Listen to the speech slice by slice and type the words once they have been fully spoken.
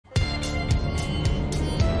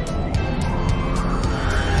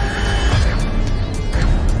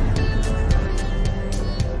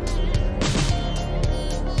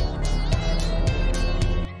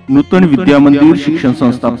नूतन विद्या मंदिर शिक्षण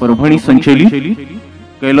संस्था परभणी संचलित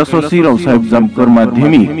कैलासवासी रावसाहेब जामकर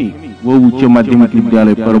माध्यमिक व उच्च माध्यमिक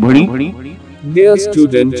विद्यालय Parbhani. Dear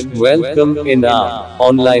students, welcome in our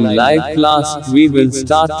online live class. We will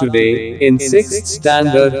start today in 6th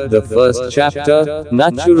standard, the first chapter,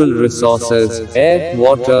 Natural Resources, Air,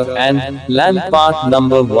 Water and Land, part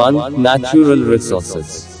number 1, Natural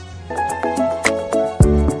Resources.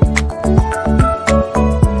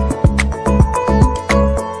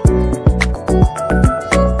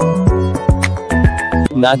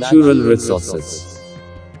 Natural Resources.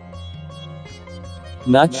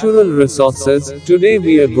 Natural resources. Today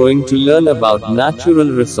we are going to learn about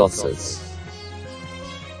natural resources.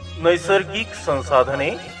 नैसर्गिक संसाधने.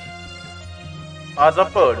 आज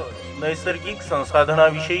आपण नैसर्गिक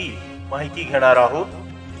संसाधनाविषयी माहिती घेणार आहोत.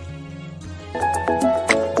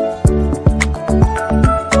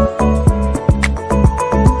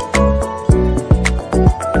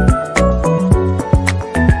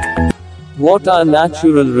 What are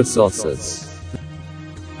natural resources?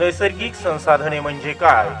 नैसर्गिक संसाधने म्हणजे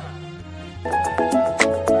काय?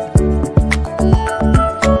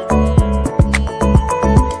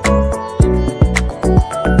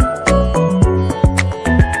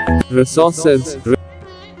 Resources.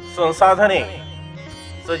 संसाधने.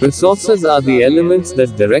 Resources are the elements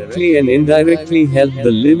that directly and indirectly help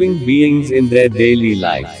the living beings in their daily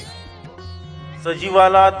life.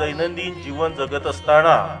 सजीवाला दैनंदिन जीवन जगत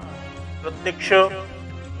असताना प्रत्यक्ष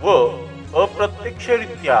व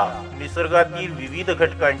अप्रत्यक्षरित्या निसर्गातील विविध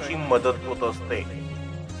घटकांची मदत होत असते.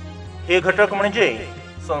 हे घटक म्हणजे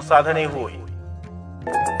संसाधने होय.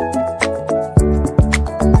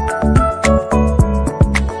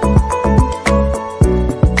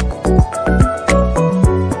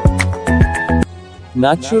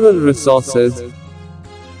 Natural resources.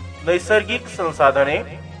 नैसर्गिक संसाधने.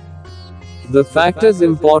 The factors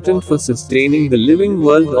important for sustaining the living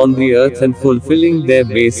world on the earth and fulfilling their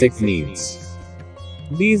basic needs.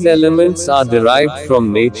 These elements are derived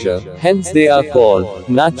from nature, hence they are called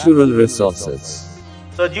natural resources.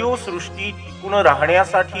 सजीव सृष्टी टिकून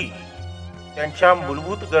राहण्यासाठी, त्यांच्या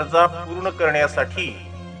मूलभूत गरजा पूर्ण करण्यासाठी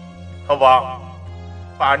हवा,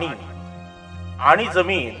 पाणी आणि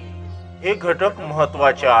जमीन हे घटक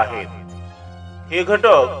महत्त्वाचे आहेत. हे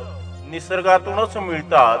घटक निसर्गातूनच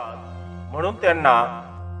मिळतात, म्हणून त्यांना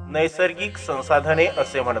नैसर्गिक संसाधने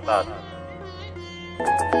असे म्हणतात.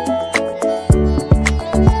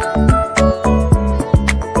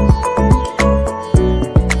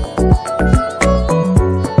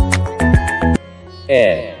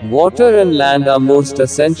 Air, water and land are most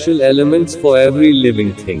essential elements for every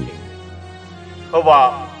living thing. हवा,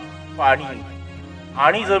 पाणी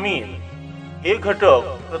आणि जमीन हे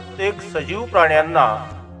घटक प्रत्येक सजीव प्राण्यांना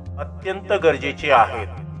अत्यंत गरजेचे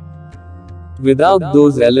आहेत. Without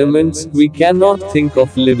those elements, we cannot think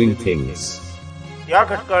of living things. या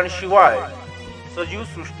घटकांशिवाय सजीव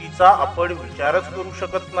सृष्टीचा आपण विचारच करू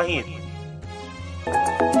शकत नाहीत.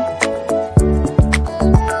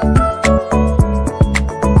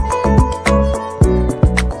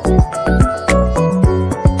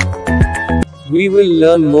 We will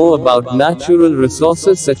learn more about natural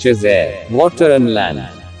resources such as air, water and land.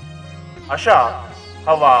 अशा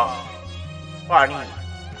हवा, पाणी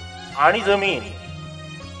आणि जमीन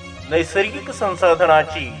नैसर्गिक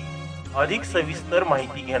संसाधनाची अधिक सविस्तर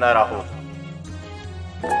माहिती घेणार आहोत.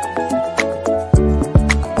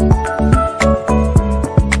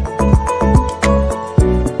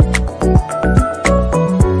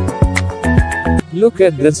 Look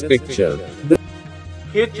at this picture.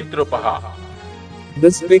 हे चित्र पहा.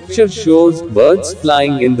 This picture shows birds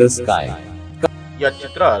flying in the sky. या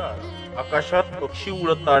चित्रात आकाशात पक्षी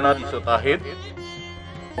उडताना दिसत आहेत.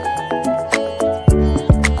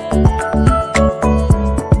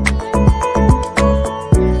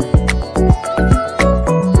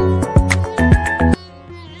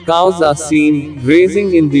 Cows are seen grazing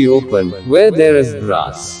in the open where there is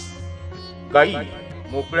grass. गाई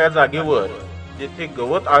मोकळ्या जागेवर जेथे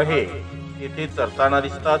गवत आहे तेथे चरताना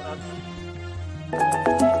दिसतात.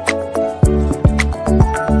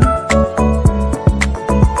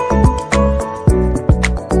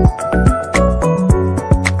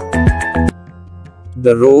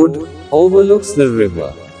 The road overlooks the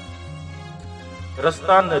river.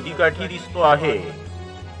 रस्ता नदीकाठी दिसतो आहे.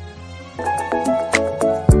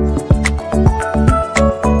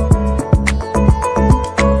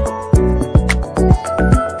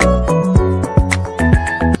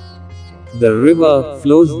 The river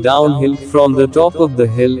flows downhill from the top of the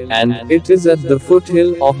hill and it is at the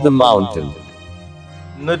foothill of the mountain.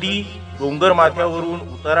 नदी डोंगर माथ्यावरून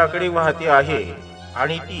उताराकडे वाहते आहे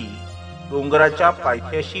आणि ती डोंगराच्या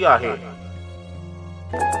पायथ्याशी आहे.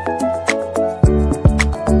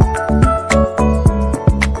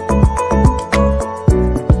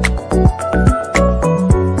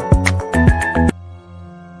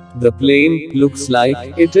 The plane looks like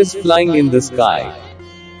it is flying in the sky.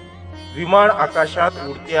 विमान आकाशात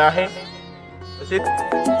उडते आहे. तसेच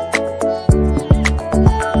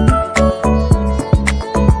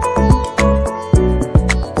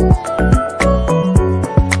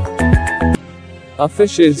A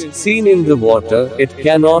fish is seen in the water, it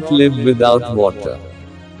cannot live without water.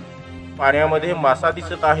 पाण्यामध्ये मासा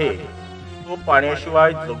दिसत आहे, तो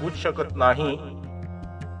पाण्याशिवाय जगूच शकत नाही.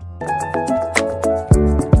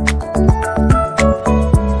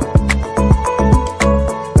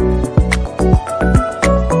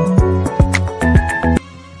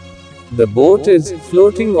 The boat is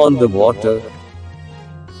floating on the water.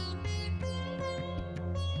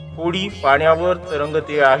 होडी पाण्यावर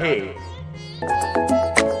तरंगते आहे.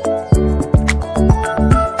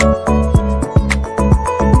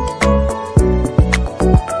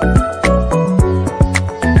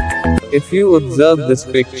 If you observe this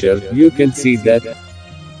picture, you can see that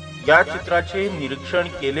या चित्राचे निरीक्षण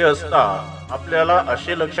केले असता आपल्याला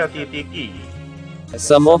असे लक्षात येते की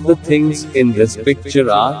some of the things in this picture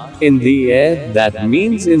are in the air, that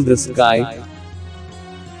means in the sky.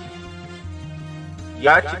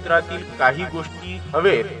 या चित्रातील काही गोष्टी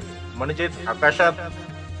हवेत म्हणजेच आकाशात,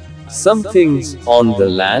 Some things on the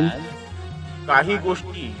land, काही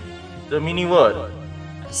गोष्टी जमिनीवर,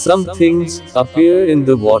 some things appear in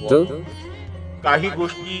the water. काही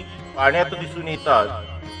गोष्टी पाण्यात दिसून येतात.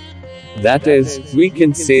 That is, we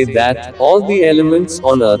can say that all the elements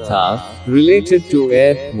on earth are related to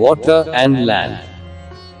air, water and land.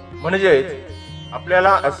 म्हणजेच आपल्याला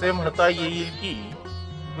असे म्हणता येईल की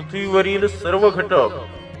पृथ्वीवरील सर्व घटक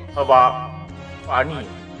हवा, पाणी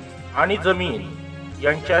आणि जमीन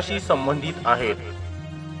यांच्याशी संबंधित आहेत.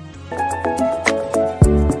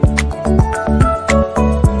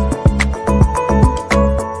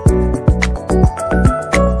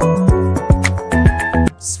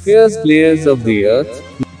 Spheres, layers of the earth.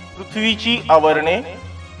 पृथ्वीची आवरणे,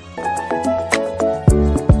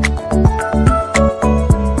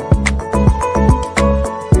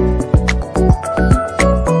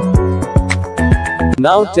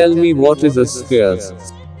 Now tell me, what is a sphere?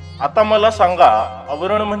 आता मला सांगा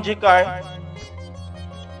आवरण म्हणजे काय?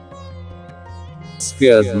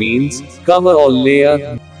 Spheres means cover or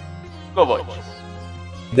layer. कवच.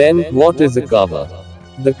 Then what is a cover?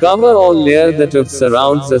 The cover or layer that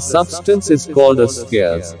surrounds a substance is called a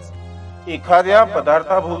sphere. एखाद्या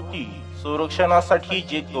पदार्थाभोवती संरक्षणासाठी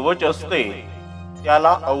जे कवच असते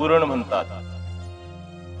त्याला आवरण म्हणतात.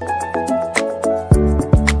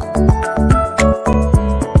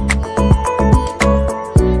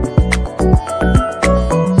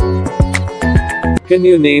 Can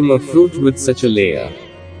you name a fruit with such a layer?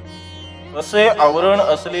 असे आवरण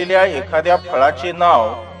असलेल्या एखाद्या फळाचे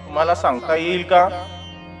नाव तुम्हाला सांगता येईल का?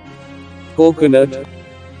 Coconut,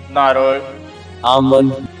 नारळ,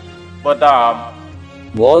 almond, बदाम,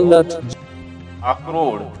 walnut.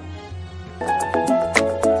 अक्रोड.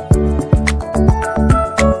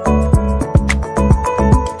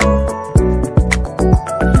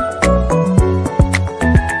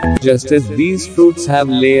 Just as these fruits have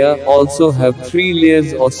layer, also have 3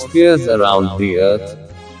 layers or spheres around the earth.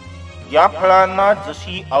 या फळांना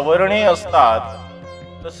जशी आवरणे असतात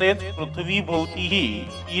तसेच पृथ्वी भोवतीही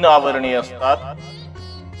 3 आवरणे असतात.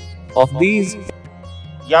 Of these,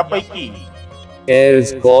 यापैकी air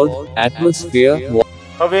is called atmosphere,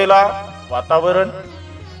 हवेला वातावरण,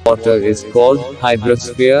 water is called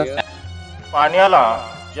hydrosphere, पाण्याला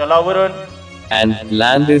जलावरण and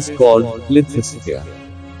land is called lithosphere.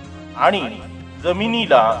 आणि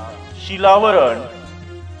जमिनीला शिलावरण.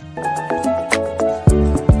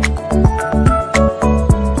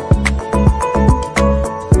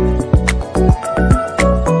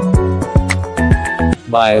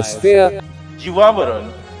 Biosphere, जीवावरण,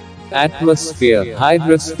 atmosphere,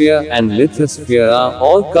 hydrosphere and lithosphere are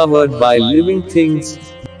all covered by living things.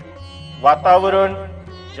 वातावरण,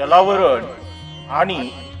 जलावरण आणि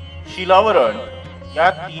शिलावरण या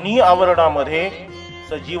तिन्ही आवरणामध्ये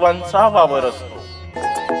सजीवांचा वावर असतो.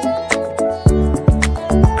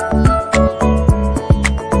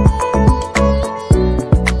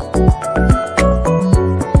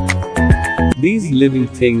 These living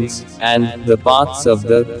things, and the parts of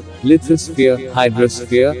the lithosphere,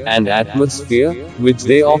 hydrosphere, and atmosphere, which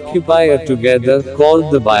they occupy are together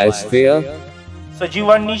called the biosphere.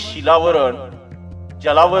 सजीवांनी शिलावरण,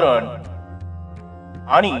 जलावरण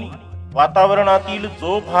आणि वातावरणातील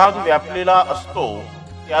जो भाग व्यापलेला असतो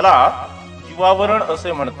त्याला जीवावरण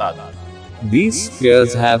असे म्हणतात. These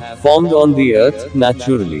spheres have formed on the earth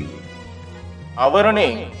naturally. आवरणे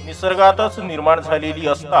निसर्गातच निर्माण झालेली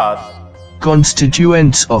असतात.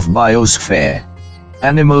 Constituents of biosphere.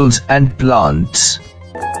 Animals and plants.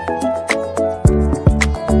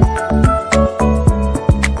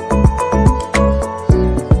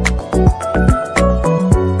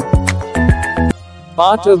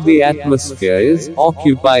 Part of the atmosphere is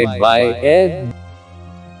occupied by air.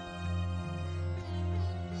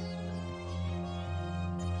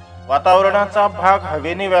 वातावरणाचा भाग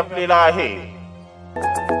हवेने व्यापलेला आहे.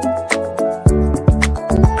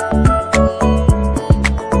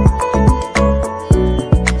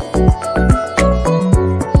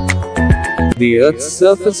 The Earth's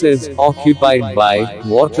surface is occupied by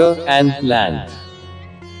water and land.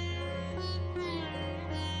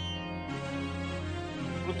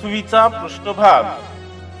 पृथ्वीचा पृष्ठभाग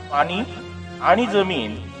पाणी आणि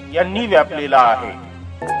जमीन यांनी व्यापलेला आहे.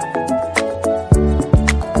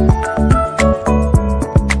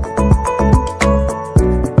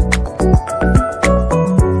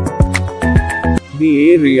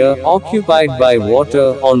 The area occupied by water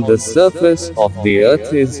on the surface of the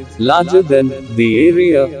earth is larger than the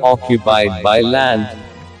area occupied by land.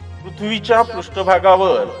 पृथ्वीच्या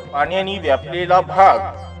पृष्ठभागावर पाण्याने व्यापलेला भाग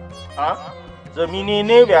हा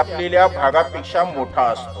जमिनीने व्यापलेल्या भागापेक्षा मोठा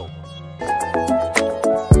असतो.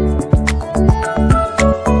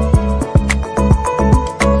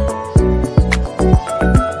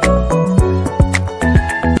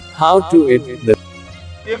 How to it?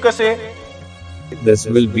 ते कसे? This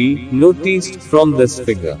will be noticed from this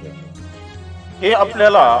figure. हे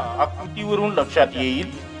आपल्याला आकृतीवरून लक्षात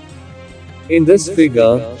येईल. In this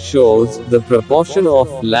figure shows the proportion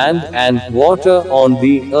of land and water on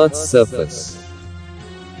the earth's surface.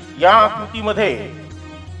 या आकृतीमध्ये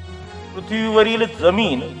पृथ्वीवरील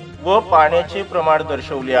जमीन व पाण्याचे प्रमाण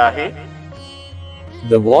दर्शवले आहे.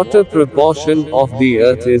 The water proportion of the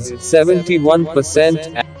earth is 71%.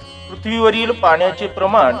 पृथ्वीवरील पाण्याचे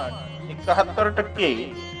प्रमाण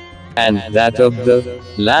 71% and that of the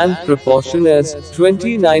land proportion is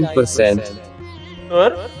 29%.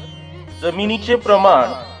 तर जमिनीचे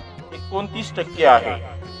प्रमाण 29% आहे.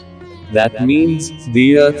 That means the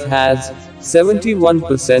earth has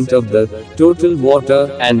 71% of the total water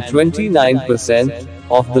and 29%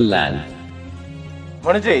 of the land.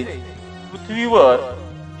 म्हणजे पृथ्वीवर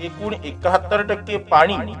एकूण 71%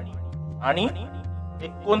 पाणी आणि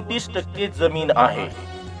 29% जमीन आहे.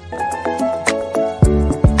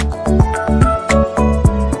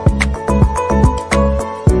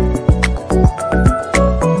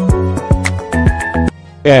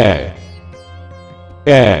 Air.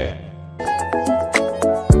 Air.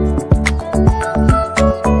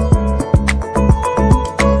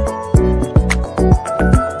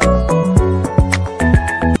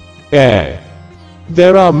 Air.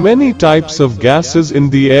 There are many types of gases in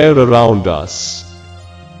the air around us.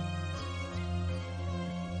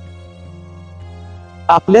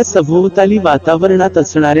 आपल्या सभोवताली वातावरणात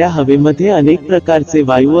असणाऱ्या हवेमध्ये अनेक प्रकारचे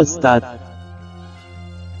वायू असतात.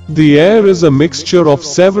 The air is a mixture of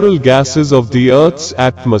several gases of the Earth's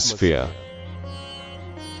atmosphere.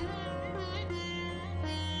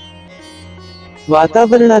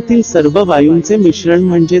 वातावरणातील सर्व वायूंचे मिश्रण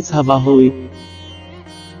म्हणजेच हवा होय.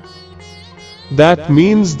 That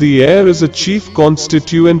means the air is a chief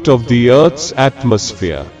constituent of the Earth's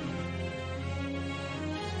atmosphere.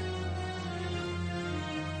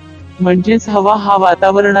 म्हणजेच हवा हा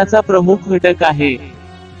वातावरणाचा प्रमुख घटक आहे.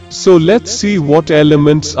 So let's see what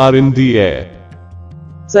elements are in the air.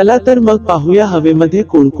 चला तर मग पाहूया हवेमध्ये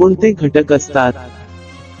कोणकोणते घटक असतात.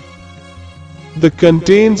 The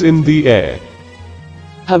contains in the air.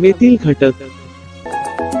 हवेतील घटक.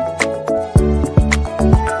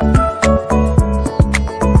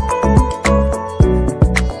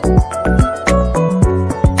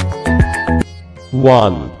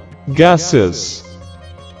 One. Gases.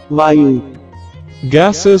 वायू.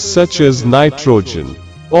 Gases such as nitrogen,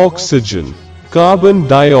 oxygen, carbon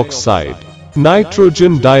dioxide,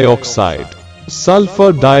 nitrogen dioxide,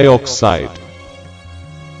 sulfur dioxide.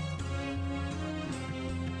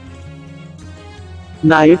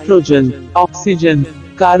 Nitrogen, oxygen,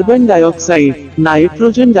 carbon dioxide,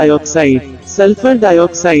 nitrogen dioxide, sulphur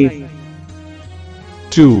dioxide.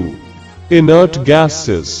 2. Inert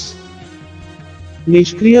gases.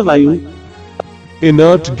 निष्क्रिय वायू.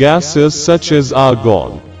 Inert gases such as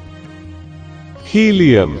argon,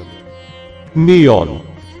 helium, neon,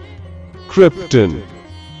 krypton,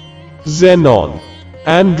 xenon,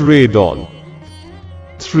 and radon.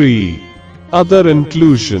 3. Other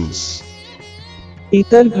inclusions.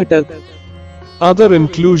 इतर घटक. Other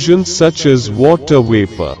inclusions such as water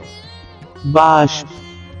vapor, बाष्प,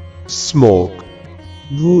 smoke,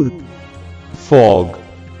 धूर, fog,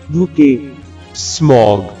 धुके,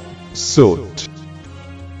 smog, soot.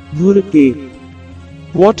 धुरके.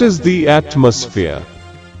 What is the atmosphere?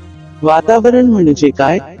 वातावरण म्हणजे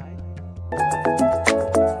काय?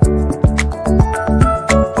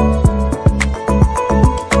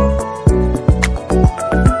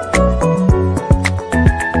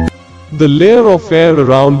 The layer of air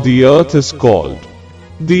around the earth is called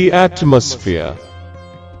the atmosphere.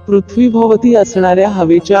 पृथ्वीभोवती असणाऱ्या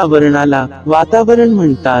हवेच्या आवरणाला वातावरण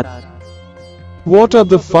म्हणतात. What are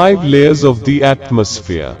the 5 layers of the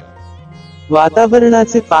atmosphere?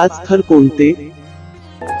 वातावरणाचे 5 थर कोणते?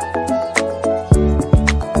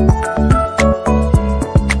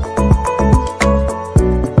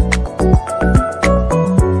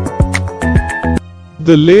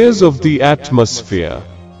 The layers of the atmosphere.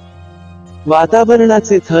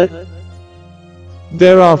 वातावरणाचे थर.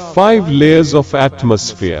 There are 5 layers of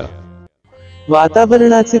atmosphere.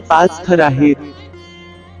 वातावरणाचे 5 थर आहेत.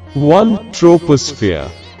 1. Troposphere.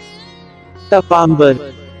 तपांबर.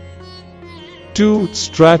 2.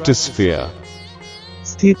 Stratosphere.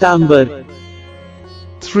 स्थितांबर.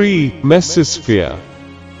 3. Mesosphere.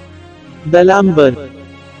 दलांबर.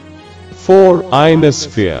 4.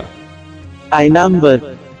 Ionosphere. आयनांबर.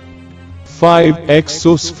 5.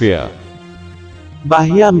 Exosphere.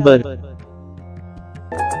 बाह्यांबर.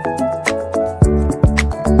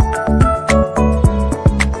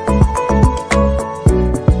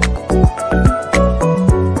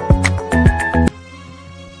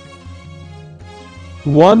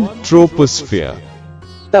 One. Troposphere.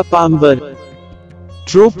 तपांबर.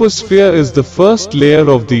 Troposphere is the first layer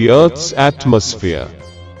of the Earth's atmosphere.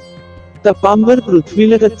 तपांबर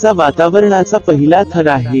पृथ्वीलगतचा वातावरणाचा पहिला थर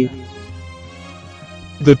आहे.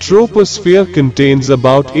 The troposphere contains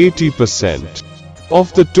about 80%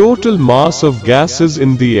 of the total mass of gases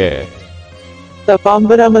in the air.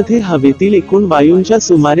 तपांबरामध्ये हवेतील एकूण वायूंच्या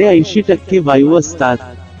सुमारे 80% वायू असतात.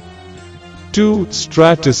 2.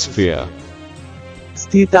 Stratosphere.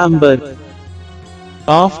 स्थितांबर.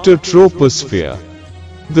 After troposphere,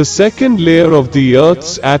 the second layer of the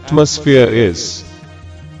Earth's atmosphere is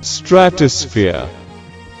stratosphere.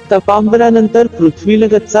 तपांबरानंतर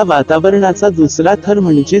पृथ्वीलगतचा वातावरणाचा दुसरा थर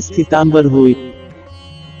म्हणजे स्थितांबर होय.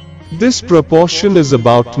 This proportion is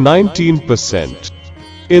about 19%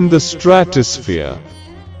 in the stratosphere.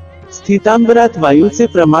 स्थितांबरात वायूचे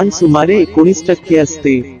प्रमाण सुमारे 19%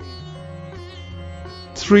 असते.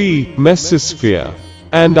 3. Mesosphere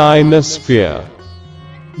and ionosphere.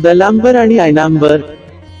 दलांबर आणि आयनांबर.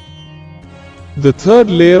 The third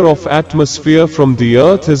layer of atmosphere from the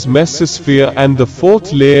Earth is mesosphere and the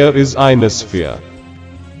fourth layer is ionosphere.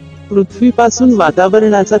 पृथ्वीपासून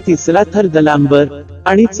वातावरणाचा तिसरा थर दलांबर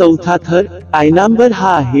आणि चौथा थर आयनांबर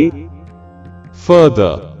हा आहे.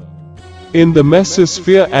 Further, in the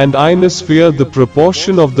mesosphere and ionosphere the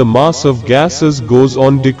proportion of the mass of gases goes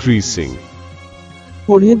on decreasing.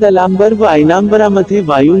 पुढे दलांबर व आयनांबरामध्ये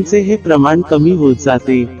वायूंचे हे प्रमाण कमी होत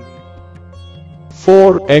जाते.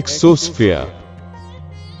 4. Exosphere.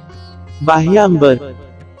 बाह्यांबर.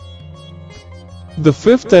 The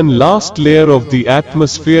fifth and last layer of the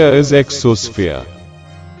atmosphere is exosphere.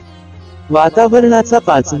 वातावरणाचा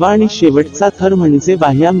 5वा आणि शेवटचा थर म्हणजे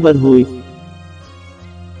बाह्यांबर होय.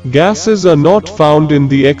 Gases are not found in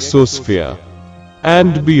the exosphere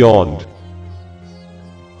and beyond.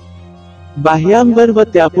 बाह्यांबर व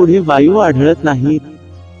त्यापुढे वायू आढळत नाहीत.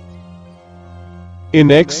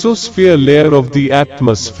 In exosphere layer of the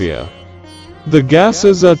atmosphere, the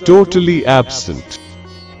gases are totally absent.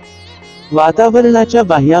 वातावरणाच्या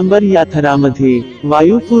बाह्यांबर या थरामध्ये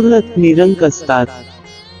वायू पूर्ण निरंक असतात.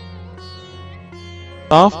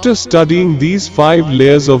 After studying these 5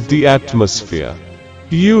 layers of the atmosphere,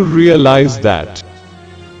 you realize that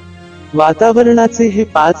वातावरणाचे हे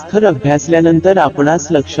 5 थर अभ्यासल्यानंतर आपणास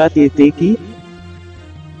लक्षात येते की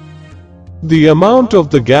the amount of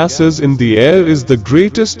the gases in the air is the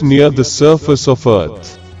greatest near the surface of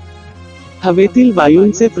Earth. हवेतील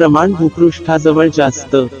वायूंचे प्रमाण भूपृष्ठाजवळ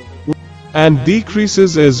जास्त And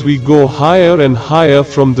decreases as we go higher and higher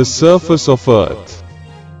from the surface of Earth.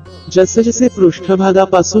 जसजसे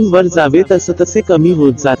पृष्ठभागापासून वर जावे तसतसे कमी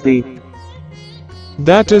होत जाते.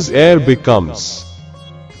 That is, air becomes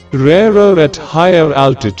rarer at higher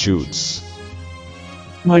altitudes.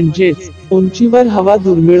 म्हणजेच उंचीवर हवा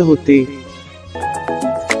दुर्मिळ होते.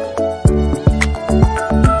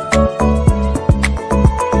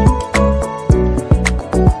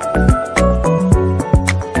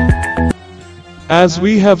 As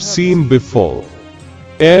we have seen before,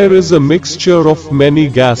 air is a mixture of many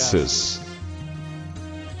gases.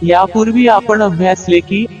 यापूर्वी आपण अभ्यासले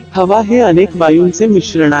की हवा हे अनेक वायूंचे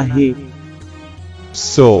मिश्रण आहे.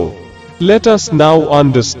 So, let us now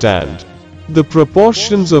understand the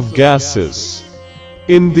proportions of gases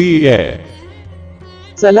in the air.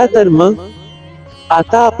 चला तर मग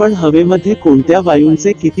आता आपण हवेमध्ये कोणत्या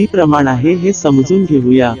वायूंचे किती प्रमाण आहे हे समजून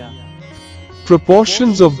घेऊया.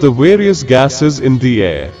 Proportions of the various gases in the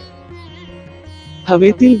air.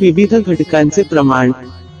 हवेतील विविध घटकांचे प्रमाण.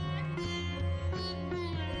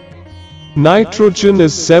 Nitrogen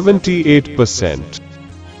is 78%.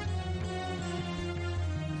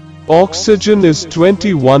 Oxygen is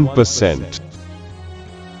 21%.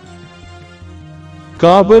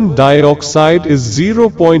 Carbon dioxide is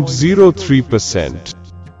 0.03%.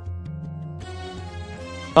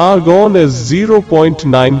 Argon is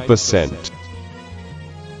 0.9%.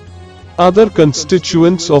 Other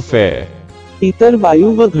constituents of air. इतर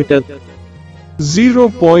वायू व घटक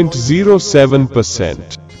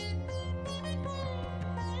 0.07%.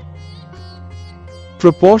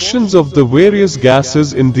 Proportions of the various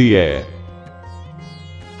gases in the air.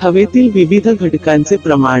 हवेतील विविध घटकांचे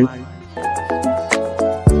प्रमाण.